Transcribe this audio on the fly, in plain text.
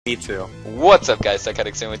Me too. What's up, guys?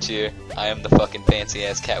 Psychotic Sandwich here. I am the fucking fancy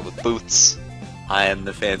ass cat with boots. I am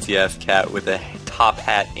the fancy ass cat with a top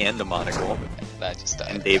hat and a monocle. That just died.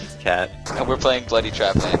 And David's cat. And we're playing Bloody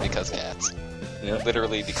Trapland because cats. Yep.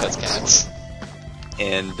 Literally because cats.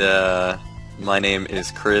 And my name is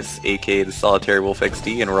Chris, aka the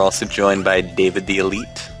SolitarywolfXD, and we're also joined by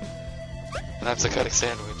DavidtheElite. And I'm Psychotic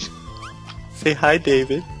Sandwich. Say hi,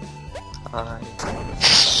 David. Hi.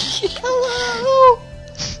 Hello.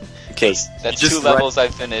 Okay, that's 2 levels I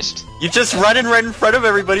finished. You just running right in front of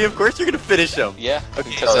everybody. Of course, you're gonna finish them. Yeah. Okay.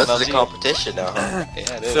 Because this is a competition now. Huh?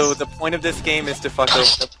 Yeah, it is. So the point of this game is to fuck over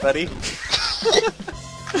everybody.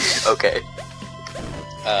 Okay.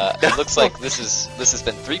 It looks like this has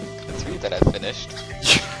been three that I've finished.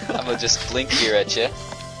 I'm gonna just blink here at you,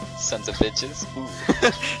 sons of bitches. Ooh.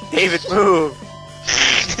 David, move.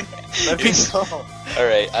 Let me go. All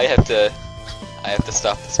right, I have to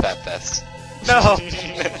stop this fat fest. No.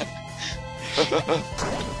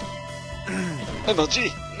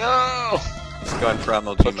 MLG, no. Going for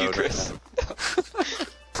MLG Fuck mode. you, Chris.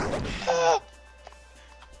 Oh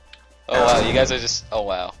wow, you guys are just. Oh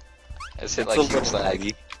wow. I just hit like huge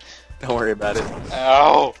lag. Don't worry about it.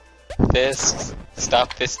 Ow! Fists.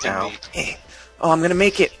 Stop fisting Ow. me. Oh, I'm gonna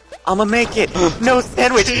make it. I'm gonna make it. No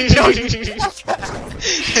sandwich. No. As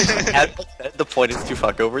I said, the point is to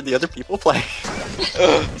fuck over the other people playing.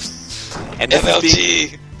 And this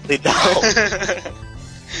MLG! is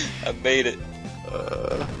I made it.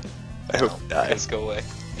 I hope you die. Let's go away.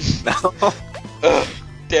 No.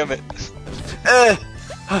 Damn it.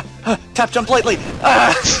 Tap jump lightly.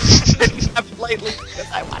 Tap lightly.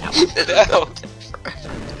 I want to. No.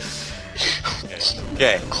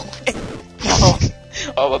 Okay. No.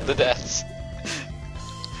 All of the deaths.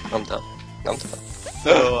 I'm done.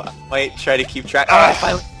 So I might try to keep track. I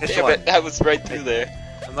finally finished Damn one. it, that was right through there.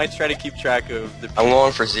 I might try to keep track of the I'm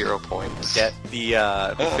going for 0 points. get the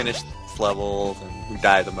who finished levels and who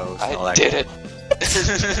died the most and all I that. did it.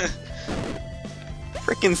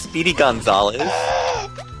 Freaking Speedy Gonzalez.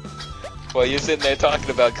 While you're sitting there talking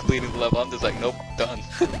about completing the level, I'm just like, nope, done.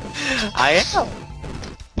 I am.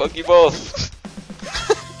 Fuck you both.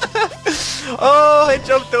 Oh, I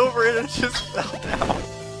jumped over it and just fell down.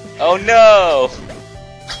 Oh no!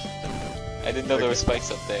 I didn't know there were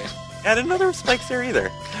spikes up there. I didn't know there were spikes there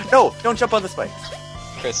either. No, don't jump on the spikes.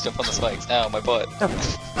 Chris, jump on the spikes. Ow, my butt.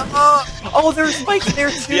 Oh, there were spikes there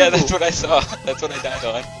too. Yeah, that's what I saw. That's what I died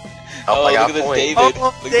on. Oh, I look got at this point. David.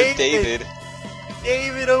 Oh, Look at this David.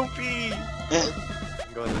 David OP.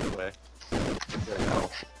 I'm going this way. No.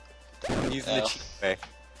 I'm using the cheat way.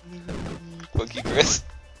 Fuck you, Chris.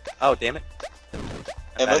 Oh, damn it.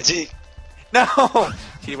 MLG. No!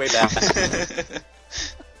 Cheat way back.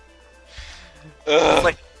 It's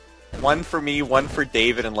like 1 for me, 1 for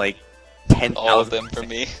David, and like 10,000. All of them for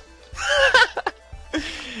me.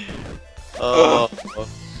 Oh,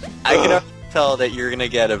 I can tell that you're gonna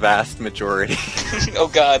get a vast majority. Oh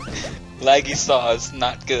god. Laggy saws,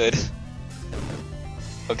 not good.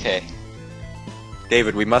 Okay.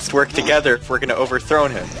 David, we must work together if we're gonna overthrow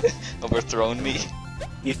him. Overthrown me.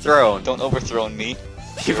 Dethroned. Don't overthrow me.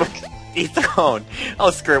 Dethroned.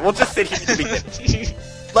 Oh, screw it. We'll just sit here to begin.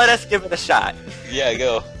 Let us give it a shot. Yeah,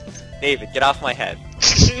 go. David, get off my head.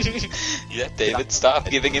 Yeah, David, stop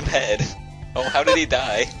giving him head. Oh, how did he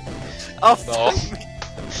die? Oh, No.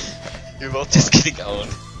 You're both just getting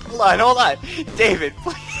owned. hold on. David,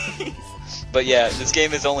 please. But yeah, this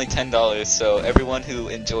game is only $10, so everyone who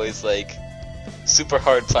enjoys like super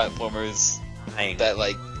hard platformers that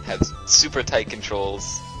like have super tight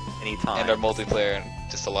controls Anytime. and are multiplayer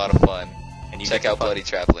and just a lot of fun, And you check get to out Bloody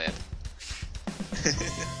Trapland.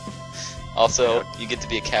 Also, you get to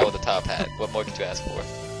be a cat with a top hat. What more could you ask for?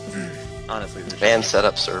 Honestly, there's Van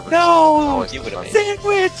setup server. No! Always You would've fun. made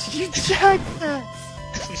Sandwich! You jackass!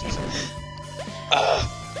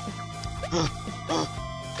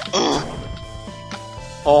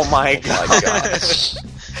 Oh my god. my gosh.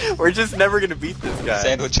 We're just never gonna beat this guy.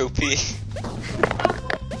 Sandwich OP.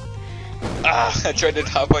 I tried to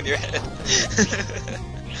hop on your head.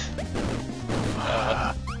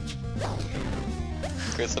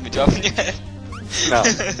 Chris, let me drop on your head. No.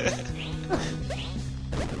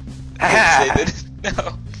 David.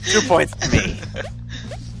 No. 2 points to me.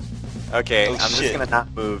 Okay, Oh, I'm just shit. gonna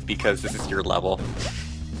not move because this is your level.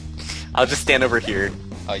 I'll just stand over here.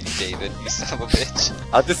 Oh, you David, you son of a bitch.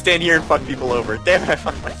 I'll just stand here and fuck people over. Damn it, I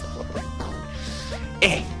fucked myself over.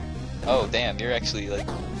 Eh. Oh, damn, you're actually, like,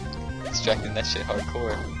 distracting that shit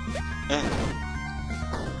hardcore.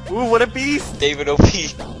 Ooh, what a beast! David OP.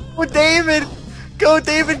 Oh, David! Go,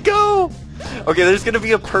 David, go! Okay, there's gonna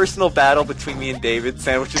be a personal battle between me and David.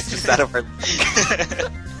 Sandwich is just out of our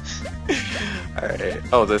league. Alright.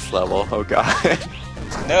 Oh, this level. Oh god.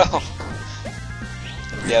 No.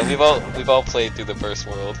 Yeah, we've all played through the first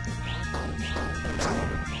world.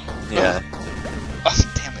 Yeah. Oh,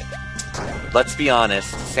 damn it. Let's be honest.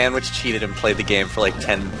 Sandwich cheated and played the game for like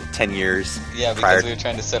 10 years. Yeah, because we were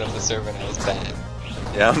trying to set up the server and it was bad.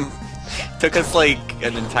 Yeah. Took us like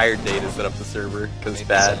an entire day to set up the server because it's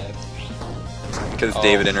bad. Because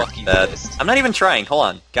David entered bad. I'm not even trying. Hold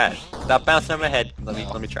on, guys. Stop bouncing on my head. Let me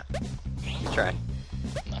try. Let me try.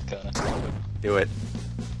 I'm not gonna. Do it.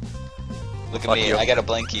 Look at me. You. I got a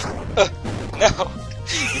blankie. No,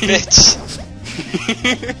 you bitch.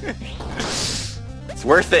 It's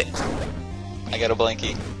worth it. I got a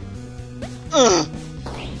blankie.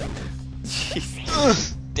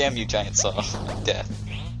 Damn you, giant saw. Death.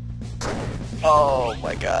 Oh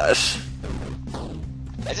my gosh.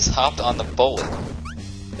 I just hopped on the bullet.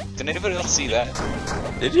 Did anybody else see that?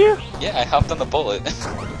 Did you? Yeah, I hopped on the bullet.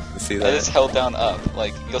 You see that? I just held down up.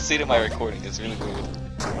 Like, you'll see it in my recording. It's really weird.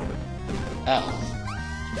 Ow.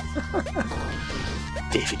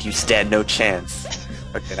 David, you stand no chance.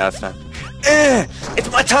 Okay, now it's time.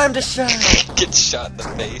 It's my time to shine! Get shot in the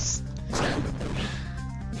face.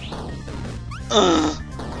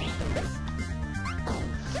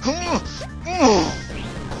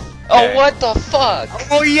 Oh, what the fuck?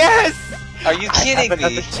 Oh, yes! Are you kidding me?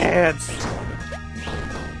 Another chance.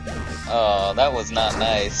 Oh, that was not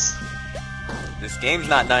nice. This game's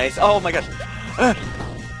not nice. Oh my gosh.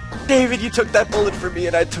 David, you took that bullet from me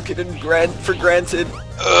and I took it for granted.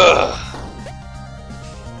 Ugh.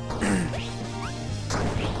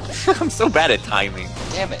 I'm so bad at timing.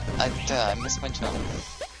 Damn it. I missed my jump.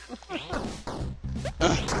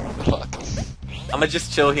 Fuck. I'm gonna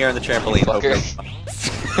just chill here on the trampoline.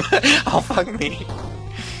 Oh, fuck me.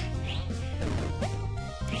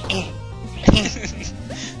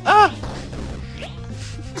 Ah!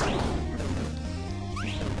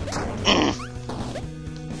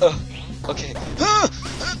 Okay.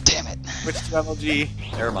 Damn it. Which level G?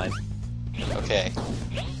 Never mind. Okay.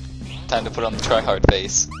 Time to put on the try-hard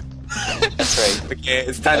face. That's right. Okay,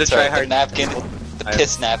 it's time to try hard. The napkin, the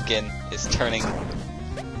piss napkin is turning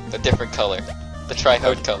a different color. The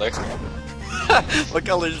try-hard color. What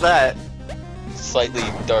color is that? Slightly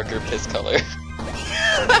darker piss color.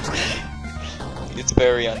 It's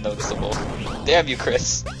very unnoticeable. Damn you,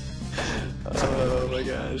 Chris. Oh my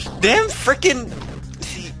gosh. Damn frickin'...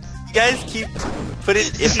 See, you guys keep putting...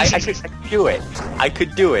 I could do it. I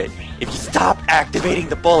could do it. If you stop activating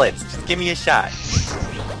the bullets, just give me a shot.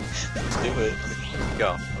 Do it.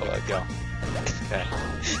 Go. Oh, go. Okay.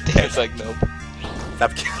 David's like, nope.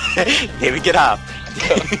 Stop. David, get up.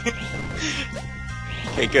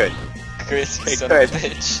 Okay, good. Chris, you son good. of a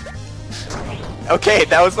bitch. Okay,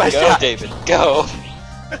 that was my shot. Go, David, go.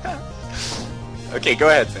 Okay, go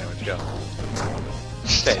ahead, Sandwich, go.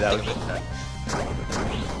 Okay, that was it.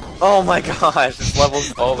 Oh my gosh, this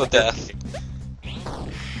level's all the death.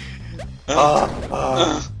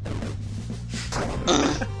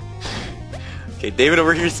 Okay, David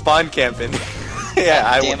over here spawn camping.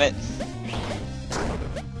 Yeah, damn it.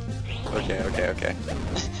 Okay.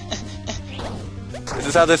 This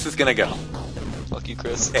is how this is gonna go. Fuck you,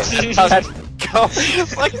 Chris. Okay, that's how that's go.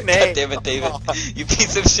 Fuck Nate. Damn it, David. You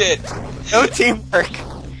piece of shit. No teamwork.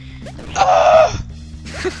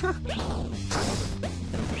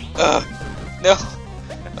 No.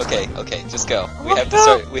 Okay, just go.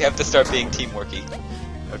 We have to start being teamworky.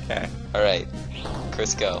 Okay. Alright.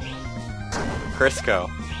 Chris, go. Crisco.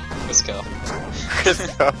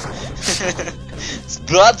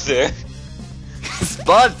 Sponsored.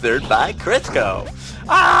 Sponsored by Crisco.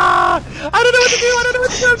 Ah! I don't know what to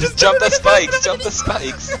do. Just jump the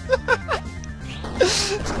spikes.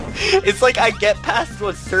 It's like I get past to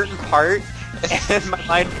a certain part, and my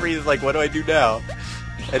mind freezes. Like, what do I do now?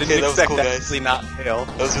 I didn't expect cool, that guys. to actually not fail.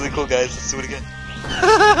 That was really cool, guys. Let's do it again.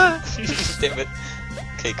 Damn it.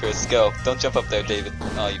 Okay, Chris, go. Don't jump up there, David.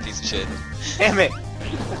 Oh, you piece of shit. Damn it.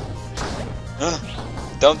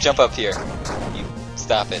 Don't jump up here. You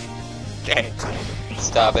stop it. Okay.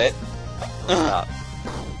 Stop it. Stop.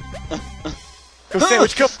 Go,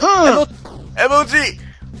 Sandwich, go! MLG!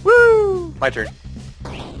 Woo! My turn.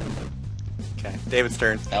 Okay, David's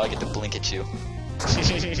turn. Now I get to blink at you.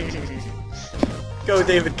 Go,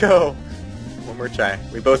 David, go! One more try.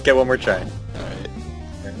 We both get one more try. Alright.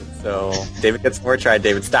 So, David gets one more try.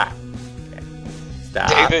 David, stop. Okay. Stop.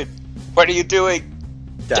 David! What are you doing?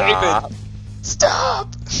 Stop. David!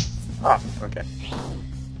 Stop! Oh, okay.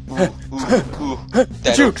 Ooh.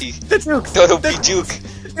 That Juke! OP. The juke! That OP juke!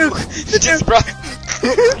 Just run!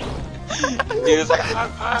 He was like,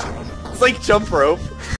 It's like jump rope.